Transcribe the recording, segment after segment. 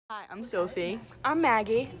Hi, I'm Sophie. I'm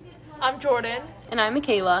Maggie. I'm Jordan. And I'm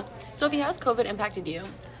Michaela. Sophie, how's COVID impacted you?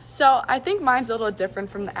 So I think mine's a little different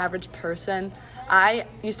from the average person. I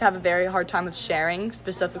used to have a very hard time with sharing,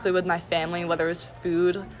 specifically with my family, whether it was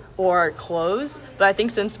food or clothes. But I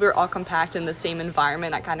think since we were all compact in the same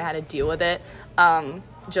environment, I kind of had to deal with it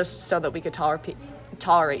just so that we could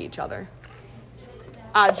tolerate each other.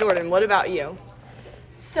 Jordan, what about you?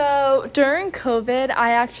 So during COVID,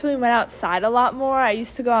 I actually went outside a lot more. I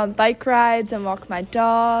used to go on bike rides and walk my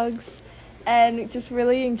dogs and just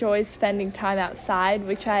really enjoy spending time outside,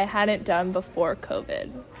 which I hadn't done before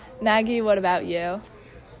COVID. Maggie, what about you?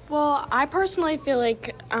 Well, I personally feel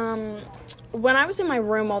like when I was in my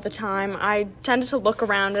room all the time, I tended to look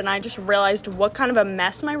around and I just realized what kind of a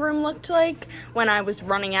mess my room looked like when I was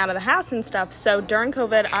running out of the house and stuff. So during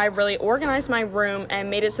COVID, I really organized my room and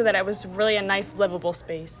made it so that it was really a nice, livable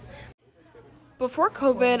space. Before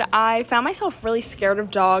COVID, I found myself really scared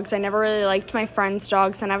of dogs. I never really liked my friends'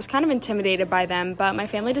 dogs, and I was kind of intimidated by them, but my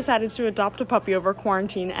family decided to adopt a puppy over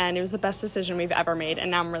quarantine, and it was the best decision we've ever made,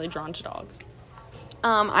 and now I'm really drawn to dogs.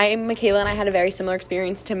 I'm Michaela, and I had a very similar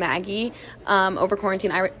experience to Maggie. Over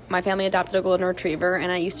quarantine, my family adopted a golden retriever,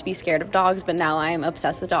 and I used to be scared of dogs, but now I am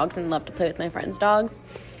obsessed with dogs and love to play with my friends' dogs.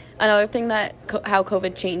 Another thing that how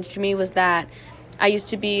COVID changed me was that I used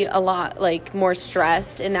to be a lot more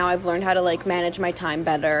stressed, and now I've learned how to manage my time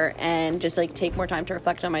better and just take more time to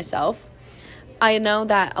reflect on myself. I know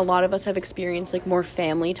that a lot of us have experienced more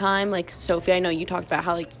family time. Sophie, I know you talked about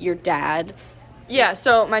how your dad. Yeah,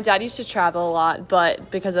 so my dad used to travel a lot,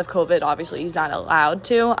 but because of COVID, obviously he's not allowed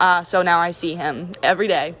to. So now I see him every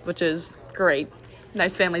day, which is great.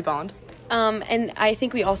 Nice family bond. And I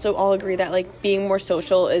think we also all agree that being more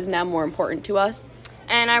social is now more important to us.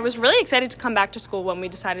 And I was really excited to come back to school when we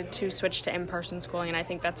decided to switch to in-person schooling, and I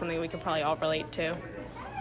think that's something we could probably all relate to.